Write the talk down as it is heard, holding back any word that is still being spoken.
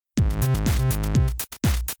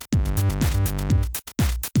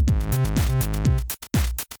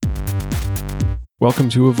Welcome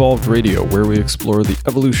to Evolved Radio, where we explore the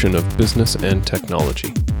evolution of business and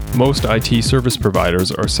technology. Most IT service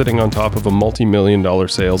providers are sitting on top of a multi-million-dollar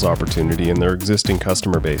sales opportunity in their existing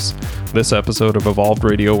customer base. This episode of Evolved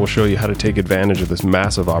Radio will show you how to take advantage of this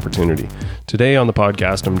massive opportunity. Today on the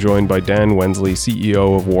podcast, I'm joined by Dan Wensley,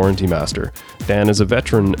 CEO of Warranty Master. Dan is a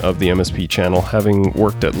veteran of the MSP channel, having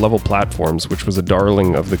worked at Level Platforms, which was a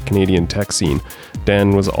darling of the Canadian tech scene.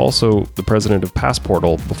 Dan was also the president of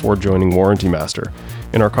Passportal before joining Warranty Master.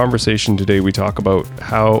 In our conversation today, we talk about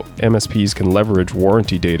how MSPs can leverage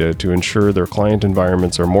warranty data to ensure their client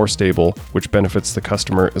environments are more stable, which benefits the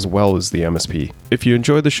customer as well as the MSP. If you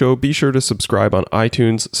enjoy the show, be sure to subscribe on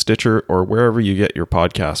iTunes, Stitcher, or wherever you get your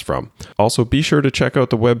podcast from. Also, be sure to check out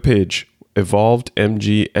the webpage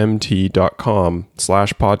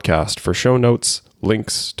evolvedmgmt.com/podcast for show notes,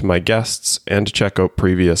 links to my guests, and to check out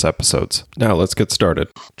previous episodes. Now let's get started.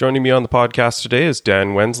 Joining me on the podcast today is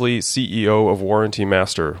Dan Wensley, CEO of Warranty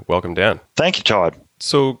Master. Welcome, Dan. Thank you, Todd.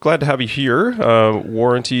 So glad to have you here.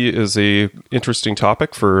 Warranty is a interesting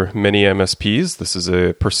topic for many MSPs. This is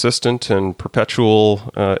a persistent and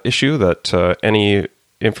perpetual issue that any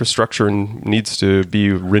infrastructure needs to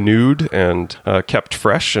be renewed and kept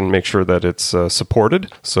fresh and make sure that it's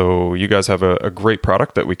supported. So you guys have a great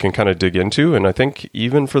product that we can kind of dig into. And I think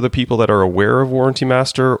even for the people that are aware of Warranty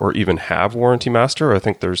Master or even have Warranty Master, I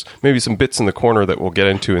think there's maybe some bits in the corner that we'll get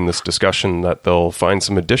into in this discussion that they'll find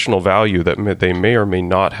some additional value that they may or may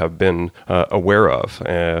not have been aware of.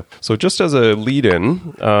 So just as a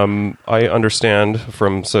lead-in, I understand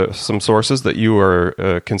from some sources that you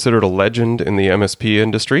are considered a legend in the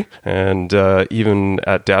MSP industry, and even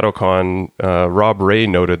at DattoCon, Rob Ray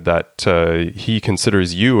noted that he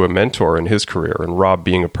considers you a mentor in his career, and Rob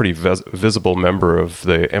being a pretty visible member of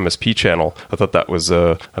the MSP channel, I thought that was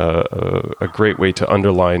a great way to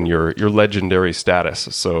underline your legendary status.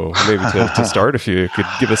 So maybe to start, if you could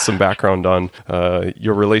give us some background on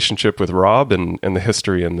your relationship with Rob and the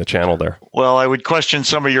history and the channel there. Well, I would question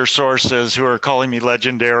some of your sources who are calling me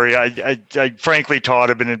legendary. I frankly, Todd,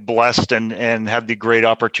 have been blessed and had the great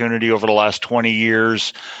opportunity over the last 20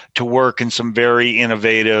 years to work in some very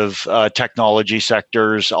innovative technology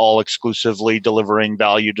sectors, all exclusively delivering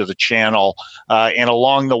value to the channel. And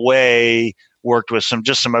along the way, worked with some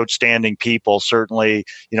outstanding people. Certainly,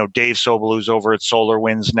 Dave Sobel, who's over at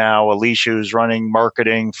SolarWinds now, Alicia, who's running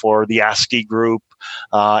marketing for the ASCII Group,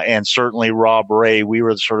 and certainly Rob Ray. We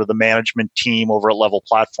were sort of the management team over at Level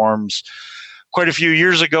Platforms quite a few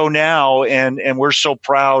years ago now, and we're so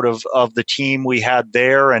proud of the team we had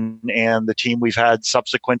there and the team we've had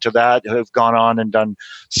subsequent to that who have gone on and done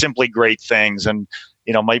simply great things. And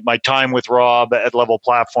my time with Rob at Level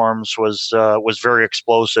Platforms was very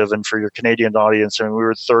explosive. And for your Canadian audience, I mean, we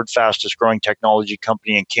were the third fastest growing technology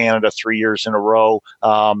company in Canada 3 years in a row,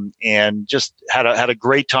 and just had a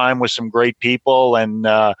great time with some great people. And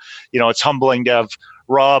it's humbling to have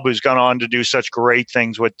Rob, who's gone on to do such great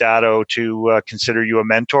things with Datto, to consider you a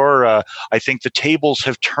mentor. I think the tables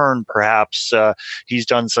have turned, perhaps. He's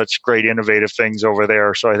done such great innovative things over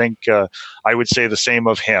there. So I think I would say the same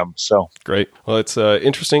of him. So great. Well, it's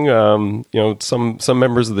interesting. Some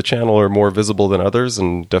members of the channel are more visible than others,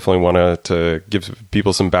 and definitely want to give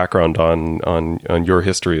people some background on your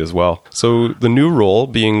history as well. So the new role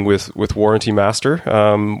being with Warranty Master,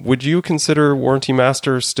 would you consider Warranty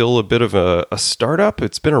Master still a bit of a startup?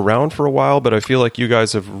 It's been around for a while, but I feel like you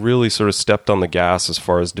guys have really sort of stepped on the gas as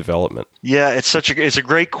far as development. Yeah, it's a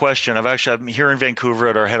great question. I'm here in Vancouver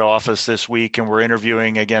at our head office this week, and we're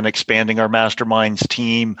interviewing, again, expanding our masterminds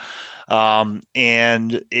team. And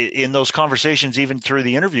in those conversations, even through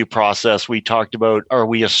the interview process, we talked about, are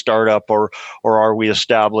we a startup or are we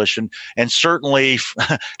established? And certainly,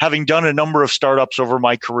 having done a number of startups over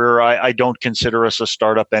my career, I don't consider us a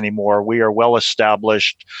startup anymore. We are well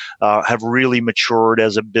established, have really matured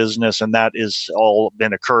as a business, and that is all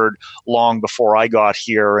been occurred long before I got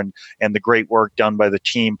here, and the great work done by the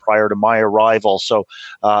team prior to my arrival. So,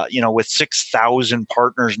 with 6,000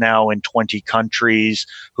 partners now in 20 countries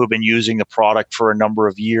who have been using the product for a number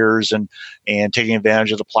of years and taking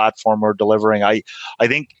advantage of the platform we're delivering, I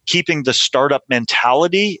think keeping the startup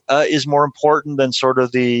mentality is more important than sort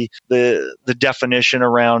of the definition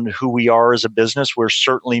around who we are as a business. We're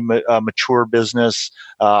certainly a mature business.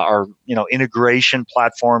 Our integration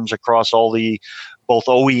platforms across all the both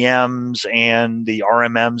OEMs and the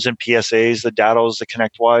RMMs and PSAs, the Dattos, the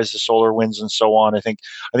ConnectWise, the SolarWinds, and so on. I think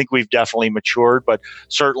we've definitely matured, but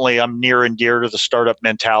certainly I'm near and dear to the startup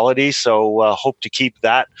mentality. So hope to keep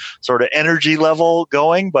that sort of energy level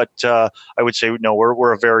going. But I would say, no,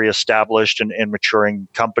 we're a very established and maturing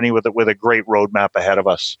company with a great roadmap ahead of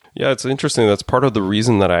us. Yeah, it's interesting. That's part of the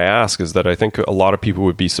reason that I ask, is that I think a lot of people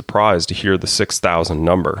would be surprised to hear the 6,000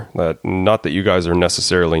 number. That not that you guys are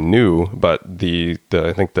necessarily new, but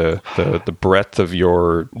I think the breadth of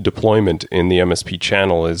your deployment in the MSP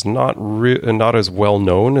channel is not as well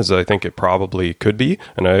known as I think it probably could be.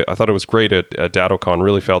 And I thought it was great at DattoCon.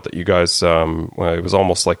 Really felt that you guys, it was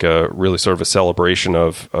almost like a really sort of a celebration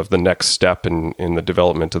of the next step in the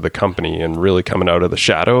development of the company, and really coming out of the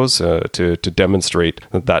shadows to demonstrate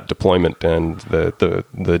that deployment and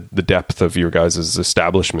the depth of your guys'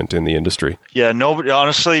 establishment in the industry. Yeah,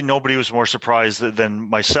 nobody was more surprised than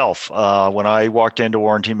myself when I walked into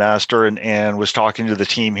Warranty Master and was talking to the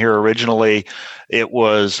team here originally. It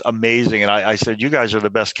was amazing. And I said, you guys are the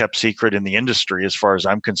best kept secret in the industry as far as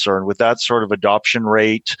I'm concerned, with that sort of adoption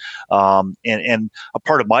rate. And a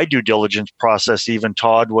part of my due diligence process, even,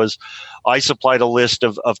 Todd, was I supplied a list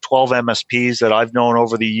of 12 MSPs that I've known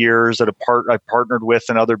over the years, that I've partnered with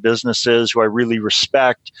in other businesses who I really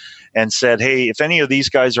respect, and said, hey, if any of these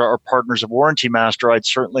guys are partners of Warranty Master, I'd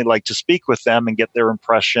certainly like to speak with them and get their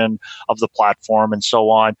impression of the platform and so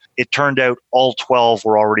on. It turned out all 12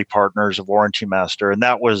 were already partners of Warranty Master. And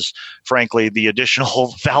that was, frankly, the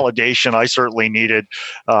additional validation I certainly needed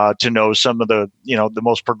to know some of the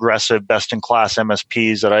most progressive, best-in-class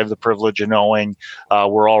MSPs that I have the privilege of knowing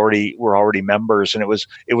were already members. And it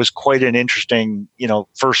was quite an interesting,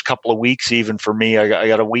 first couple of weeks, even for me. I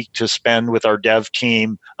got a week to spend with our dev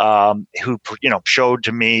team, who showed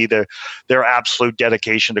to me their absolute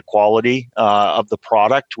dedication to quality of the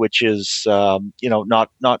product, which is not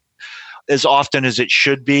as often as it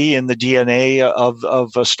should be in the DNA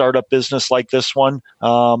of a startup business like this one.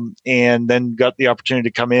 And then got the opportunity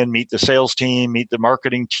to come in, meet the sales team, meet the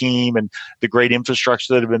marketing team, and the great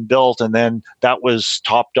infrastructure that had been built. And then that was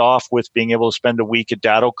topped off with being able to spend a week at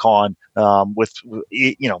DattoCon, with,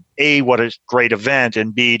 A, what a great event,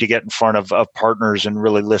 and B, to get in front of partners and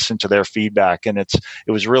really listen to their feedback. And it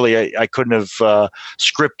was really, I couldn't have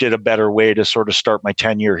scripted a better way to sort of start my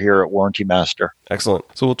tenure here at Warranty Master. Excellent.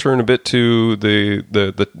 So we'll turn a bit to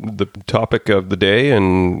the topic of the day,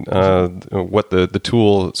 and what the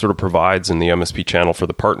tool sort of provides in the MSP channel for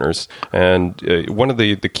the partners. And one of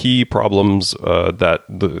the key problems that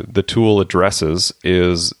the tool addresses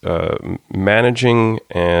is managing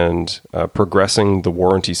and progressing the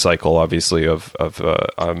warranty cycle, obviously, of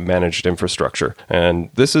managed infrastructure. And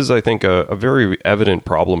this is, I think, a very evident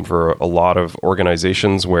problem for a lot of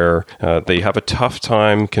organizations, where they have a tough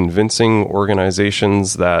time convincing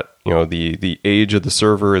organizations that the age of the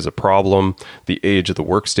server is a problem, the age of the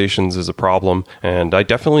workstations is a problem. And I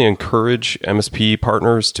definitely encourage MSP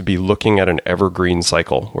partners to be looking at an evergreen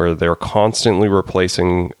cycle where they're constantly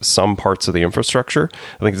replacing some parts of the infrastructure.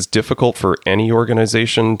 I think it's difficult for any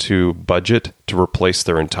organization to budget to replace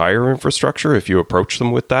their entire infrastructure if you approach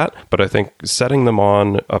them with that. But I think setting them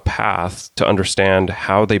on a path to understand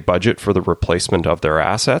how they budget for the replacement of their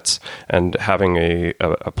assets and having a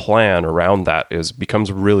plan around that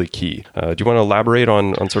becomes really key. Do you want to elaborate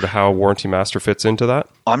on sort of how Warranty Master fits into that?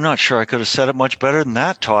 I'm not sure I could have said it much better than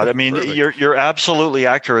that, Todd. I mean, you're absolutely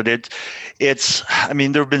accurate. There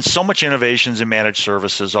have been so much innovations in managed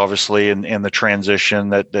services, obviously, and the transition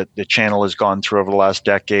that the channel has gone through over the last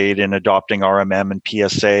decade in adopting RMM and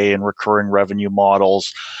PSA and recurring revenue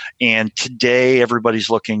models. And today, everybody's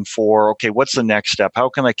looking for, okay, what's the next step? How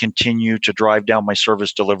can I continue to drive down my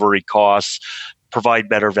service delivery costs, provide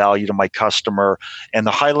better value to my customer? And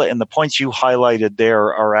the points you highlighted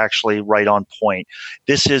there are actually right on point.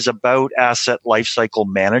 This is about asset lifecycle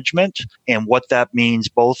management and what that means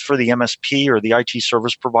both for the MSP or the IT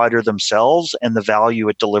service provider themselves and the value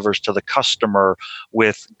it delivers to the customer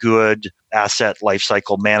with good asset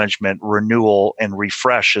lifecycle management, renewal, and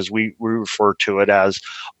refresh, as we refer to it as.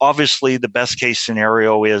 Obviously, the best case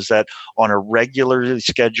scenario is that on a regularly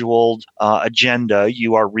scheduled agenda,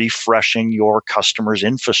 you are refreshing your customers'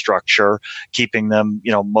 infrastructure, keeping them,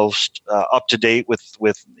 most up to date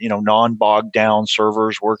with non-bogged down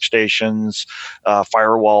servers, workstations,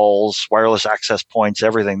 firewalls, wireless access points,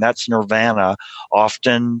 everything. That's nirvana.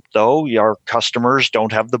 Often, though, our customers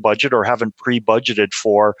don't have the budget or haven't pre-budgeted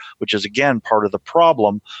for, which is again again part of the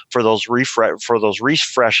problem for those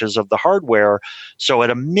refreshes of the hardware. So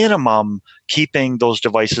at a minimum, keeping those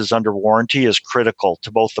devices under warranty is critical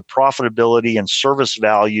to both the profitability and service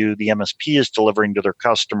value the MSP is delivering to their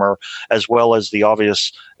customer, as well as the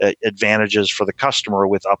obvious advantages for the customer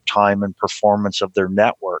with uptime and performance of their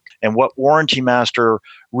network. And what Warranty Master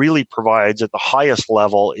really provides at the highest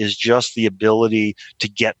level is just the ability to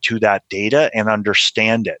get to that data and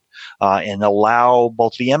understand it. And allow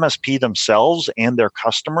both the MSP themselves and their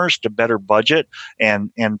customers to better budget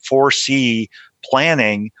and foresee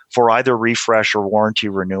planning for either refresh or warranty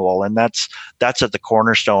renewal. And that's at the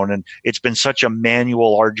cornerstone. And it's been such a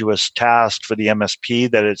manual, arduous task for the MSP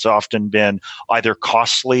that it's often been either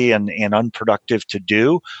costly and unproductive to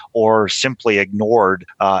do, or simply ignored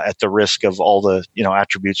at the risk of all the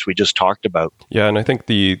attributes we just talked about. Yeah, and I think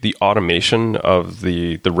the automation of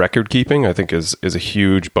the record keeping, I think, is a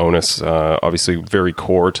huge bonus. Obviously, very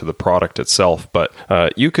core to the product itself. But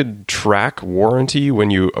you could track warranty when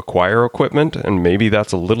you acquire equipment, and maybe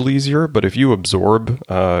that's a little easier. But if you absorb,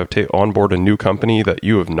 onboard a new company that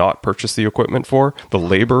you have not purchased the equipment for, the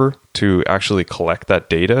labor to actually collect that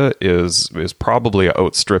data is probably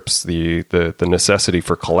outstrips the necessity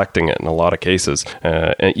for collecting it in a lot of cases,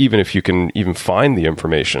 and even if you can even find the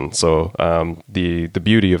information. So the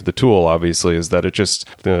beauty of the tool obviously is that it just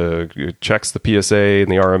checks the PSA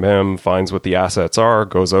and the RMM, finds what the assets are,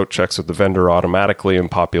 goes out, checks with the vendor automatically, and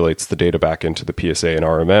populates the data back into the PSA and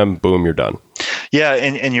RMM. Boom, you're done. Yeah,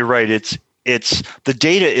 and you're right. It's the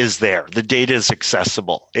data is there. The data is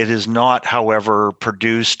accessible. It is not, however,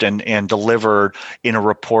 produced and delivered in a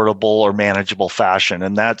reportable or manageable fashion.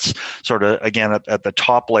 And that's sort of, again, at the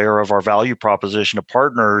top layer of our value proposition to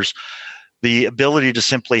partners. The ability to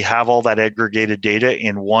simply have all that aggregated data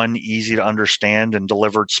in one easy to understand and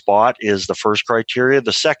delivered spot is the first criteria.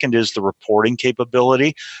 The second is the reporting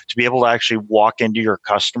capability, to be able to actually walk into your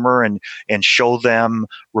customer and show them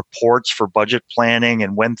reports for budget planning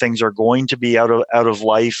and when things are going to be out of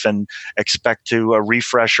life and expect to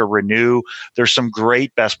refresh or renew. There's some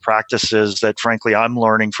great best practices that, frankly, I'm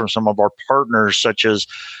learning from some of our partners, such as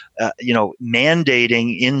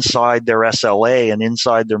mandating inside their SLA and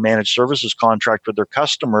inside their managed services contract with their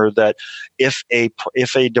customer that if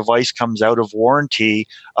a device comes out of warranty,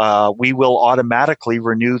 we will automatically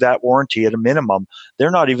renew that warranty at a minimum.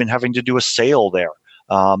 They're not even having to do a sale there.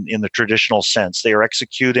 In the traditional sense, they are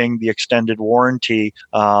executing the extended warranty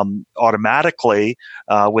automatically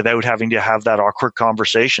without having to have that awkward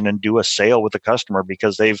conversation and do a sale with the customer,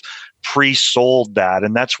 because they've pre-sold that.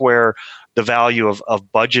 And that's where the value of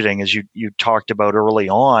budgeting, as you talked about early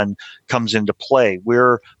on, comes into play.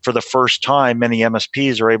 Where for the first time, many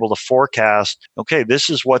MSPs are able to forecast, okay, this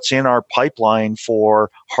is what's in our pipeline for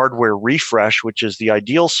hardware refresh, which is the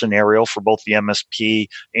ideal scenario for both the MSP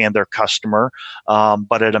and their customer.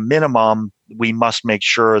 But at a minimum, we must make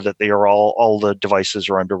sure that they are all the devices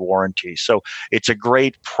are under warranty. So it's a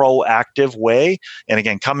great proactive way. And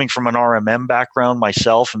again, coming from an RMM background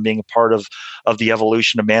myself and being a part of the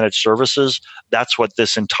evolution of managed services, that's what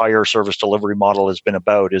this entire service delivery model has been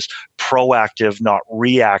about, is proactive, not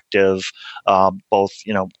reactive, both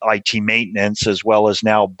IT maintenance as well as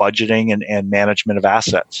now budgeting and management of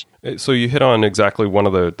assets. So you hit on exactly one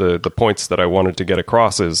of the points that I wanted to get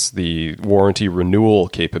across, is the warranty renewal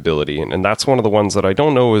capability. And that's one of the ones that I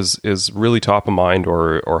don't know is really top of mind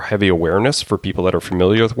or heavy awareness for people that are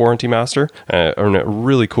familiar with Warranty Master. And a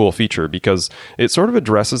really cool feature, because it sort of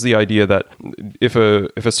addresses the idea that if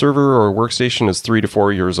a server or a workstation is 3 to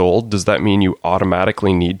 4 years old, does that mean you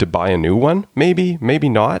automatically need to buy a new one? Maybe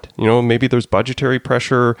not. Maybe there's budgetary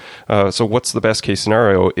pressure. So what's the best case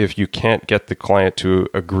scenario if you can't get the client to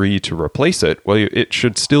agree to replace it? Well, it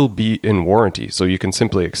should still be in warranty, so you can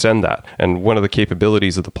simply extend that. And one of the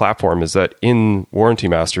capabilities of the platform is that in Warranty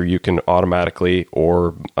Master, you can automatically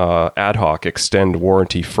or ad hoc extend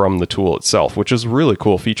warranty from the tool itself, which is a really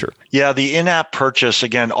cool feature. Yeah, the in-app purchase,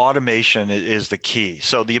 again, automation is the key.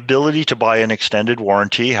 So the ability to buy an extended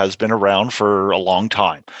warranty has been around for a long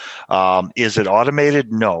time. Is it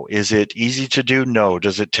automated? No. Is it easy to do? No.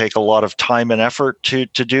 Does it take a lot of time and effort to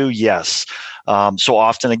do? Yes. So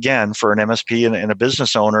often, again, for an MSP and a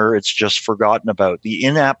business owner, it's just forgotten about. The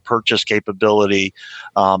in-app purchase capability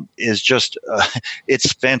is just,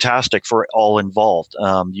 it's fantastic for all involved.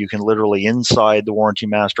 You can literally, inside the Warranty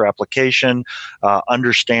Master application,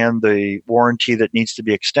 understand the warranty that needs to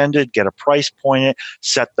be extended, get a price point,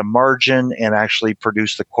 set the margin, and actually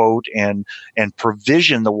produce the quote and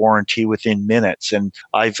provision the warranty within minutes. And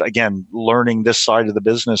I've, again, learning this side of the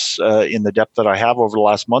business in the depth that I have over the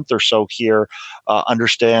last month or so here,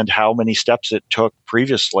 understanding understand how many steps it took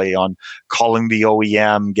previously on calling the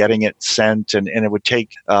OEM, getting it sent, and it would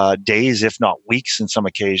take days, if not weeks in some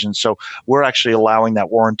occasions. So we're actually allowing that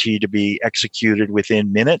warranty to be executed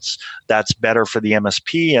within minutes. That's better for the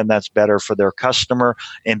MSP and that's better for their customer.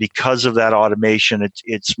 And because of that automation,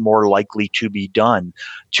 it's more likely to be done.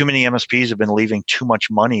 Too many MSPs have been leaving too much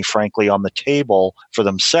money, frankly, on the table for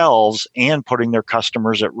themselves and putting their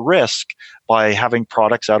customers at risk by having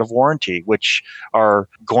products out of warranty, which are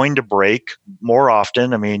going to break more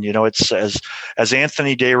often. I mean, it's as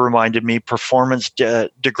Anthony Day reminded me, performance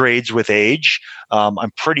degrades with age.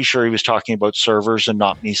 I'm pretty sure he was talking about servers and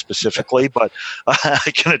not me specifically, but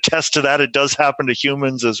I can attest to that. It does happen to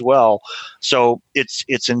humans as well. So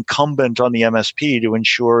it's incumbent on the MSP to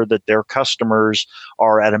ensure that their customers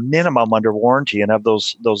are at a minimum under warranty and have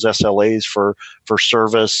those SLAs for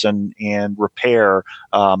service and repair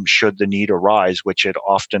should the need arise, which it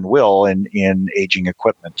often will in aging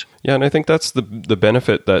equipment. Yeah, and I think that's the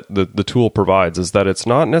benefit that the tool provides, is that it's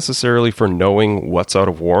not necessarily for knowing what's out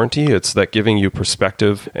of warranty. It's that giving you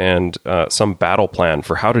perspective and some battle plan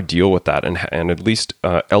for how to deal with that, and at least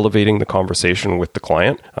elevating the conversation with the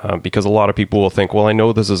client. Because a lot of people will think, well, I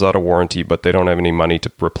know this is out of warranty, but they don't have any money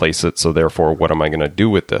to replace it, so therefore, what am I going to do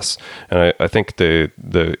with this? And I think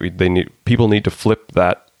people need to flip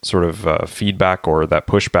that sort of feedback or that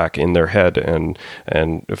pushback in their head and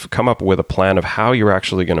come up with a plan of how you're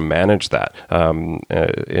actually going to manage that.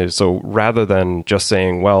 So rather than just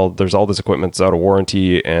saying, well, there's all this equipment that's out of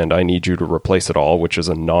warranty and I need you to replace it all, which is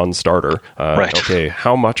a non-starter. Right. Okay,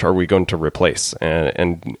 how much are we going to replace?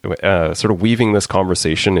 And sort of weaving this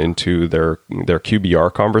conversation into their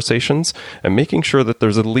QBR conversations and making sure that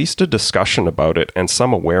there's at least a discussion about it and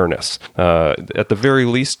some awareness. At the very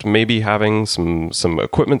least, maybe having some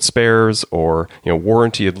equipment spares or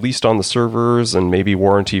warranty at least on the servers, and maybe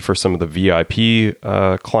warranty for some of the VIP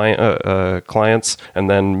clients, and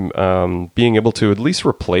then being able to at least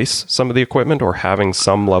replace some of the equipment or having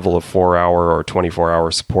some level of 4-hour or 24-hour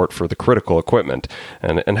support for the critical equipment,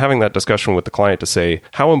 and having that discussion with the client to say,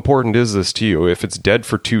 how important is this to you? If it's dead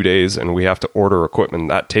for 2 days and we have to order equipment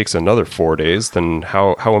that takes another 4 days, then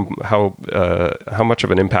how much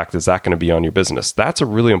of an impact is that going to be on your business? That's a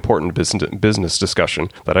really important business discussion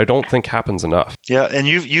that I don't think happens enough. Yeah, and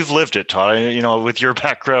you've lived it, Todd. With your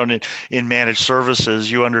background in managed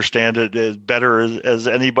services, you understand it as better as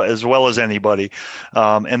anybody, as well as anybody.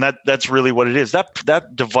 And that's really what it is.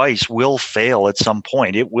 That device will fail at some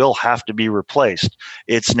point. It will have to be replaced.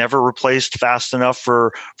 It's never replaced fast enough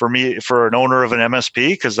for an owner of an MSP,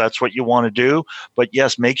 because that's what you want to do. But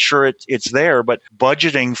yes, make sure it's there. But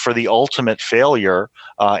budgeting for the ultimate failure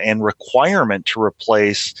and requirement to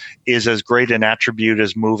replace is as great an attribute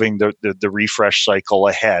as moving the refresh cycle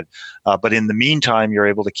ahead. But in the meantime, you're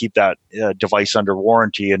able to keep that device under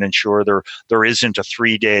warranty and ensure there isn't a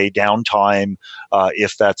 3-day downtime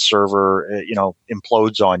if that server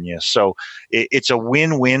implodes on you. So it's a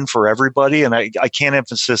win-win for everybody, and I can't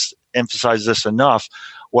emphasize this enough.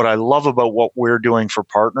 What I love about what we're doing for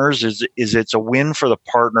partners is it's a win for the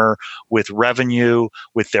partner with revenue,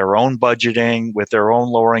 with their own budgeting, with their own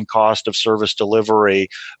lowering cost of service delivery,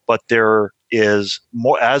 but there is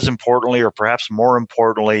more, as importantly, or perhaps more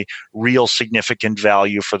importantly, real significant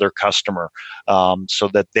value for their customer, so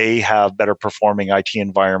that they have better performing IT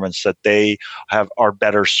environments, that they are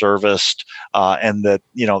better serviced, and that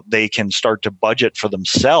they can start to budget for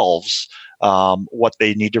themselves what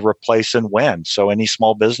they need to replace and when. So any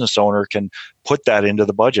small business owner can put that into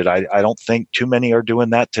the budget. I don't think too many are doing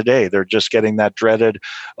that today. They're just getting that dreaded,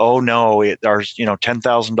 oh no, our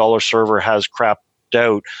 $10,000 server has crapped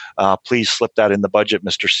out. Please slip that in the budget,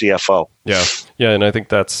 Mr. CFO. Yeah, and I think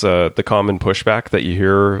that's the common pushback that you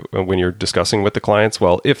hear when you're discussing with the clients.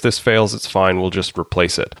 Well, if this fails, it's fine. We'll just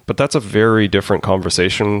replace it. But that's a very different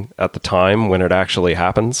conversation at the time when it actually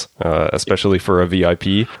happens, especially for a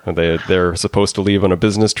VIP. They're supposed to leave on a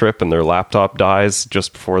business trip and their laptop dies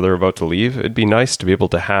just before they're about to leave. It'd be nice to be able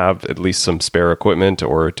to have at least some spare equipment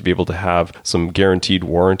or to be able to have some guaranteed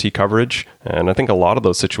warranty coverage. And I think a lot of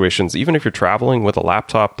those situations, even if you're traveling with a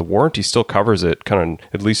laptop, the warranty still covers it kind of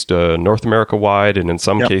at least North America wide and in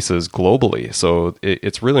some cases globally. So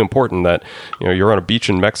it's really important that you're on a beach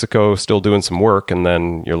in Mexico still doing some work and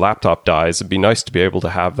then your laptop dies. It'd be nice to be able to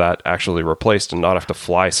have that actually replaced and not have to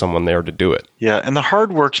fly someone there to do it. Yeah, and the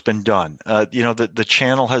hard work's been done. The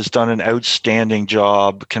channel has done an outstanding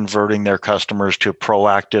job converting their customers to a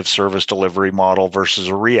proactive service delivery model versus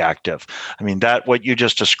a reactive. I mean, what you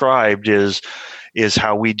just described is is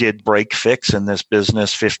how we did break fix in this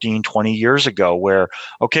business 15, 20 years ago, where,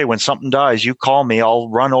 okay, when something dies, you call me, I'll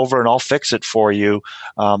run over and I'll fix it for you.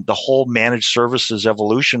 The whole managed services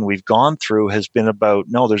evolution we've gone through has been about,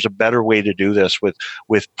 no, there's a better way to do this with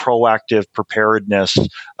proactive preparedness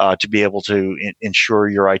to be able to ensure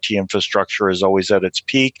your IT infrastructure is always at its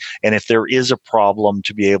peak. And if there is a problem,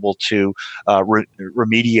 to be able to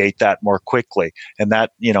remediate that more quickly. And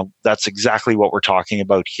that, that's exactly what we're talking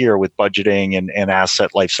about here with budgeting and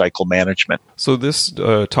asset lifecycle management. So this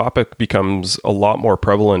topic becomes a lot more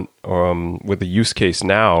prevalent with the use case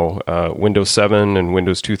now. Windows 7 and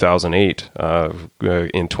Windows 2008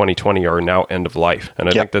 in 2020 are now end of life. And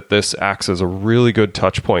I think that this acts as a really good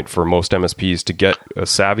touch point for most MSPs to get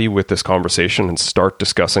savvy with this conversation and start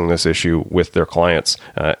discussing this issue with their clients.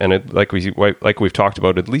 And like we've talked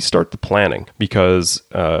about, at least start the planning, because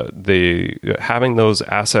having those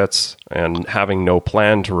assets and having no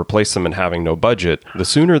plan to replace them and having no budget, the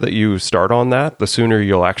sooner that you start on that, the sooner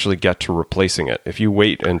you'll actually get to replacing it. If you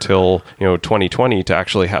wait until 2020 to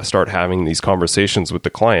actually start having these conversations with the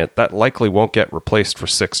client, that likely won't get replaced for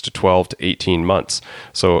 6 to 12 to 18 months.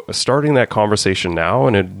 So starting that conversation now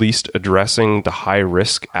and at least addressing the high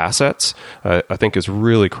risk assets, I think is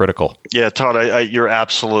really critical. Yeah, Todd, you're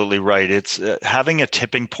absolutely right. It's having a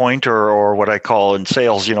tipping point, or what I call in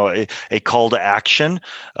sales, a call to action.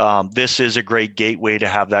 This is a great gateway to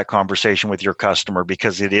have that conversation with your customer,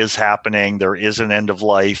 because it is happening. There is an end of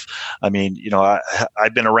life. I mean,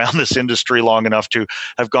 I've been around this industry long enough to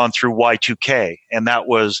have gone through Y2K, and that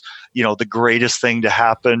was the greatest thing to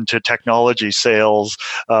happen to technology sales.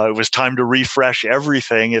 It was time to refresh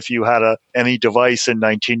everything. If you had any device in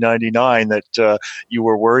 1999 that you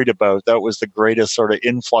were worried about, that was the greatest sort of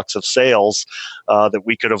influx of sales that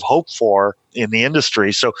we could have hoped for in the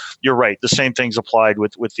industry. So you're right. The same things applied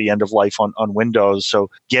with the end of life on Windows. So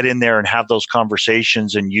get in there and have those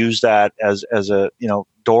conversations and use that as a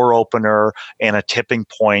door opener and a tipping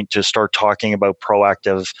point to start talking about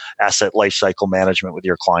proactive asset lifecycle management with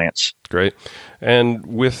your clients. Great. And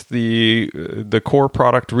with the core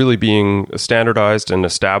product really being standardized and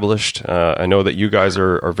established, I know that you guys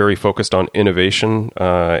are very focused on innovation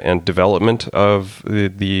and development of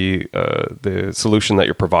the solution that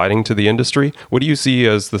you're providing to the industry. What do you see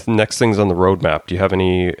as the next things on the roadmap? Do you have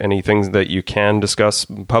any things that you can discuss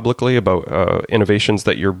publicly about innovations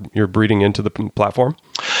that you're breeding into the platform?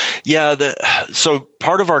 Yeah, so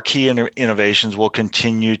part of our key innovations will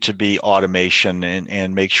continue to be automation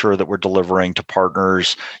and make sure that we're delivering to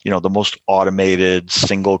partners, the most automated,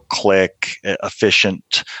 single-click,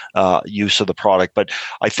 efficient use of the product. But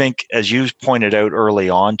I think, as you pointed out early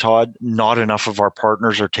on, Todd, not enough of our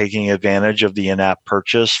partners are taking advantage of the in-app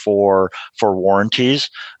purchase for warranties.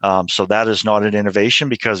 So that is not an innovation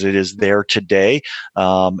because it is there today.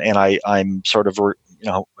 And I'm sort of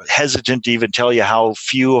hesitant to even tell you how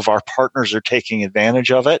few of our partners are taking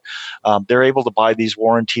advantage of it. They're able to buy these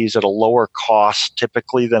warranties at a lower cost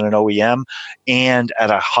typically than an OEM and at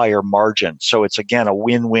a higher margin. So it's, again, a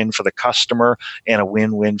win-win for the customer and a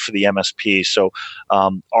win-win for the MSP. So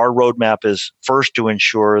our roadmap is first to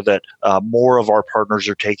ensure that more of our partners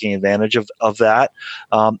are taking advantage of that.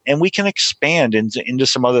 And we can expand into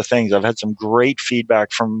some other things. I've had some great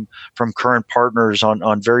feedback from current partners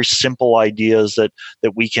on very simple ideas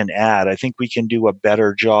that we can add. I think we can do a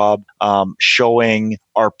better job showing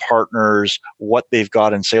our partners what they've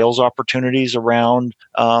got in sales opportunities around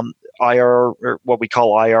IR, or what we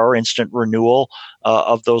call IR, instant renewal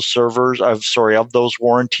of those of those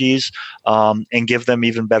warranties, and give them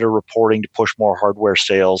even better reporting to push more hardware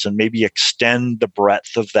sales and maybe extend the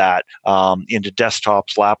breadth of that into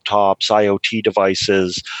desktops, laptops, IoT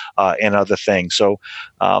devices, and other things. So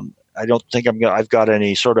I don't think I've got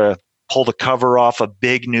any sort of pull the cover off a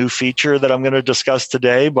big new feature that I'm going to discuss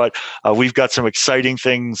today, but we've got some exciting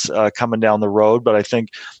things coming down the road. But I think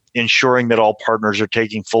ensuring that all partners are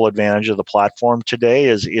taking full advantage of the platform today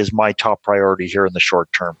is my top priority here in the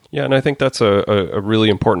short term. Yeah, and I think that's a really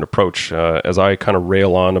important approach. As I kind of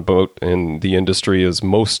rail on about in the industry, is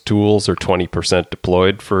most tools are 20%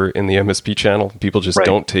 deployed in the MSP channel. People just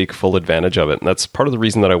don't take full advantage of it. And that's part of the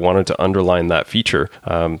reason that I wanted to underline that feature.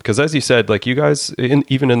 Because as you said, like you guys,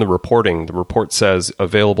 even in the report says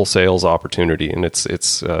available sales opportunity. And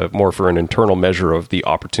it's more for an internal measure of the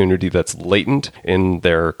opportunity that's latent in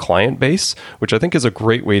their client base, which I think is a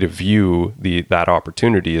great way to view that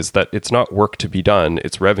opportunity, is that it's not work to be done,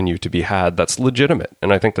 it's revenue to be had that's legitimate.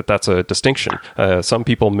 And I think that that's a distinction. Some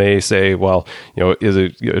people may say, well,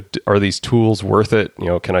 are these tools worth it?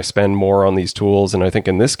 Can I spend more on these tools? And I think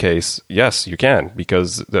in this case, yes, you can,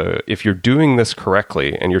 because if you're doing this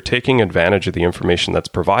correctly and you're taking advantage of the information that's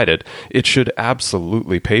provided, it should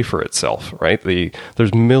absolutely pay for itself, right?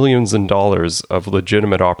 There's millions in dollars of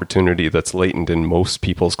legitimate opportunity that's latent in most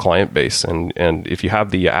people's client base. And if you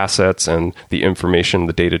have the assets and the information,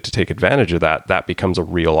 the data to take advantage of that, that becomes a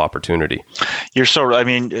real opportunity.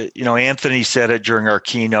 Anthony said it during our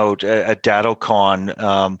keynote at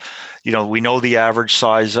DattoCon. We know the average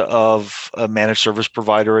size of a managed service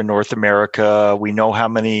provider in North America. We know how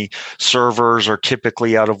many servers are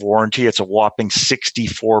typically out of warranty. It's a whopping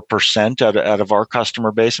 64% out of our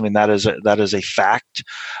customer base. I mean, that is a fact.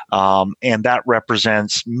 And that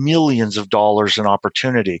represents millions of dollars in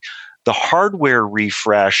opportunity. The hardware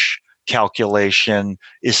refresh calculation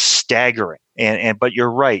is staggering. But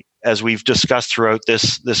you're right. As we've discussed throughout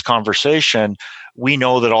this conversation, we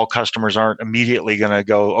know that all customers aren't immediately going to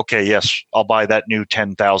go, okay, yes, I'll buy that new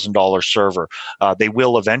 $10,000 server. They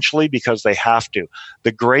will eventually because they have to.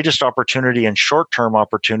 The greatest opportunity and short-term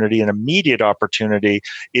opportunity and immediate opportunity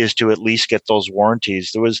is to at least get those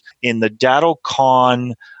warranties. There was in the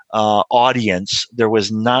DattoCon audience, there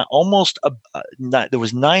was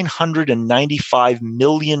 $995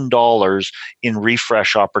 million in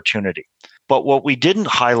refresh opportunity. But what we didn't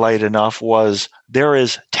highlight enough was there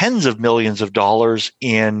is tens of millions of dollars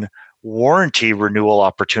in warranty renewal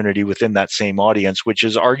opportunity within that same audience, which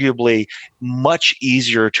is arguably much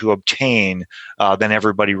easier to obtain than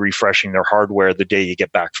everybody refreshing their hardware the day you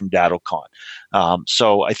get back from DattoCon.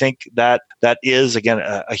 So I think that is, again,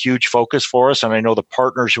 a huge focus for us. And I know the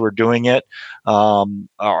partners who are doing it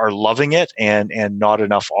are loving it, and not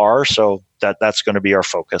enough are. So that's going to be our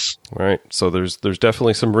focus. Right. So there's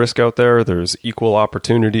definitely some risk out there. There's equal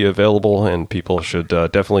opportunity available, and people should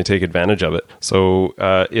definitely take advantage of it. So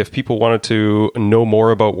if people wanted to know more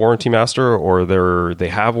about Warranty Master, or they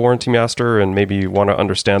have Warranty Master and maybe want to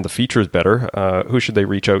understand the features better, who should they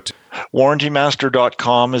reach out to?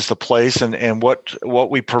 WarrantyMaster.com is the place, and what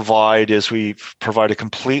we provide is we provide a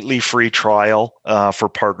completely free trial for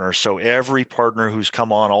partners. So every partner who's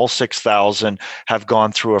come on, all 6,000, have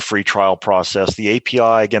gone through a free trial process. The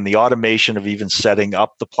API, again, the automation of even setting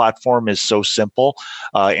up the platform is so simple,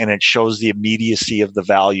 and it shows the immediacy of the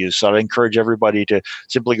value. So I'd encourage everybody to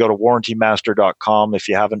simply go to WarrantyMaster.com. If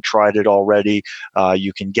you haven't tried it already,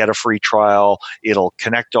 you can get a free trial. It'll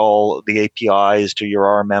connect all the APIs to your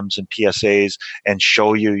RMMs and PSAs and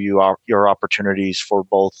show you your opportunities for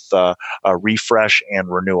both refresh and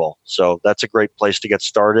renewal. So that's a great place to get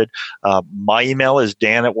started. My email is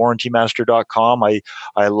dan@warrantymaster.com. I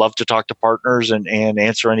love to talk to partners and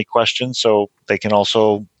answer any questions, so they can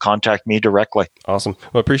also contact me directly. Awesome.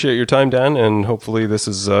 Well, appreciate your time, Dan, and hopefully this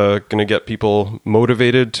is going to get people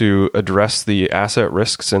motivated to address the asset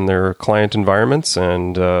risks in their client environments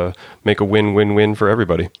and make a win-win-win for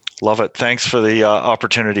everybody. Love it. Thanks for the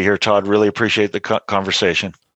opportunity here, Todd. Really appreciate the conversation.